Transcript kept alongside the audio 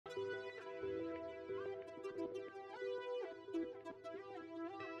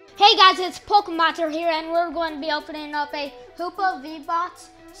Hey guys, it's PokeMONSTER here, and we're going to be opening up a Hoopa V-Box,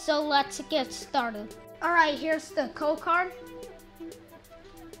 so let's get started. Alright, here's the code card,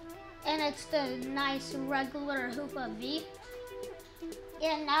 and it's the nice regular Hoopa V.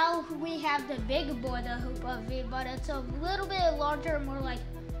 And now we have the big boy, the Hoopa V, but it's a little bit larger, more like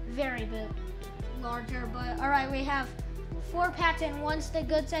very bit larger. But alright, we have 4 packs, and one's the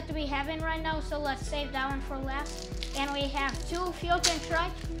good set that we have in right now, so let's save that one for last. And we have 2 Fusion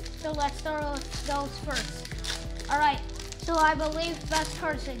Strike, so let's start with those first. Alright, so I believe best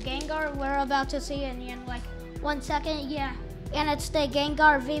card's the Gengar. We're about to see it in like 1 second, yeah. And it's the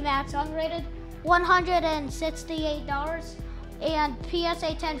Gengar VMAX unrated, $168. And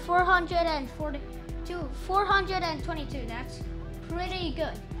PSA 10, 422, that's pretty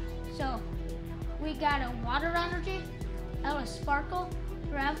good. So, we got a Water Energy, a Sparkle,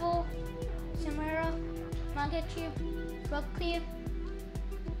 Gravel, Samara, Mangachu, Buckcleave,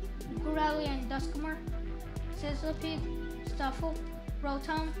 Guralian Duskmore, Sizzlipede, Stuffle,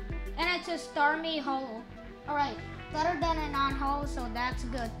 Rotom, and it's a Starmie Holo. Alright, better than a non-holo, so that's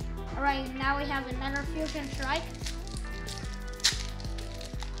good. Alright, now we have another Fusion Strike.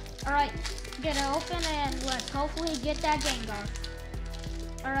 Alright, get it open and let's hopefully get that Gengar.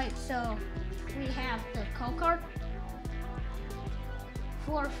 Alright, so we have the code card,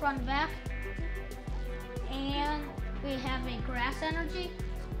 4 front back, and we have a Grass Energy,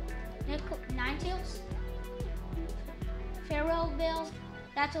 Ninetales, Farewell Veil,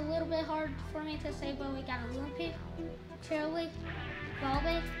 that's a little bit hard for me to say, but we got a Loopy, Cheerleaf,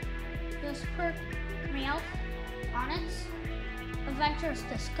 Velvet, Whisper, Meowth, Onyx, Adventures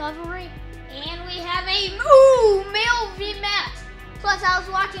Discovery, and we have a Male VMAX. Plus, I was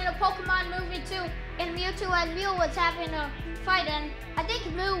watching a Pokemon movie too, and Mewtwo and Mew was having a fight, and I think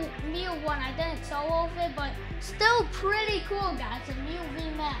Mew won. I didn't solo of it, but still pretty cool, guys. A Mew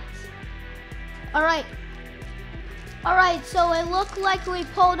VMAX. Alright, so it looked like we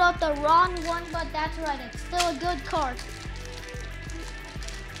pulled up the wrong one, but that's right. It's still a good card.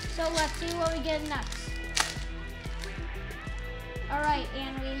 So let's see what we get next. Alright,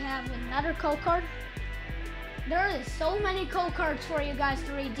 and we have another code card. There is so many code cards for you guys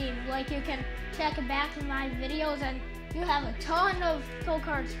to redeem. Like, you can check back in my videos and you have a ton of code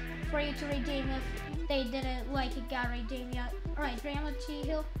cards for you to redeem if they didn't like it got redeemed yet. Alright, Dramati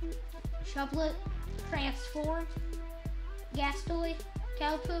Hill, Shublet, Transform, Gastly,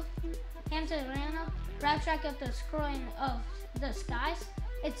 Calpoo, Hamzarana, Raptrack of the Scrolling of the Skies.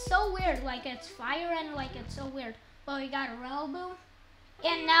 It's so weird, like it's fire and like it's so weird. But we got a Rillaboom.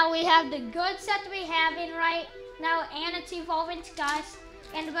 And now we have the good set we have in right now, and it's Evolving Skies.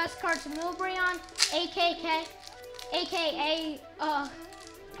 And the best card's Milbreon, aka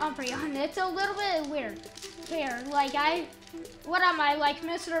Umbreon. It's a little bit weird here. Like what am I, like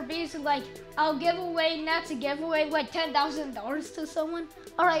Mr. Beast? Like I'll give away next giveaway like $10,000 to someone.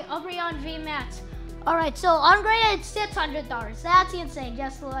 Alright, Umbreon VMAX. Alright, so ungraded $600. That's insane,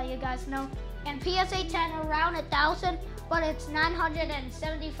 just to let you guys know. And PSA 10 around 1,000, but it's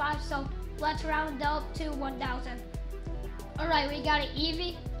 975, so let's round up to 1,000. Alright, we got an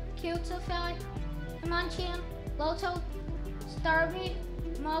Eevee, Cutiefly, Munchin, Loto, Starmie,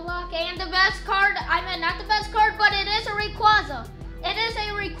 Moloch, and the best card, I mean not the best card, but it is a Rayquaza. It is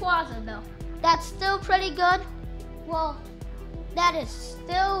a Rayquaza though. That's still pretty good. Well, that is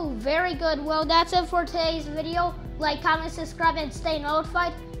still very good. Well, that's it for today's video. Like, comment, subscribe, and stay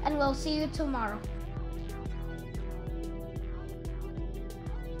notified, and we'll see you tomorrow.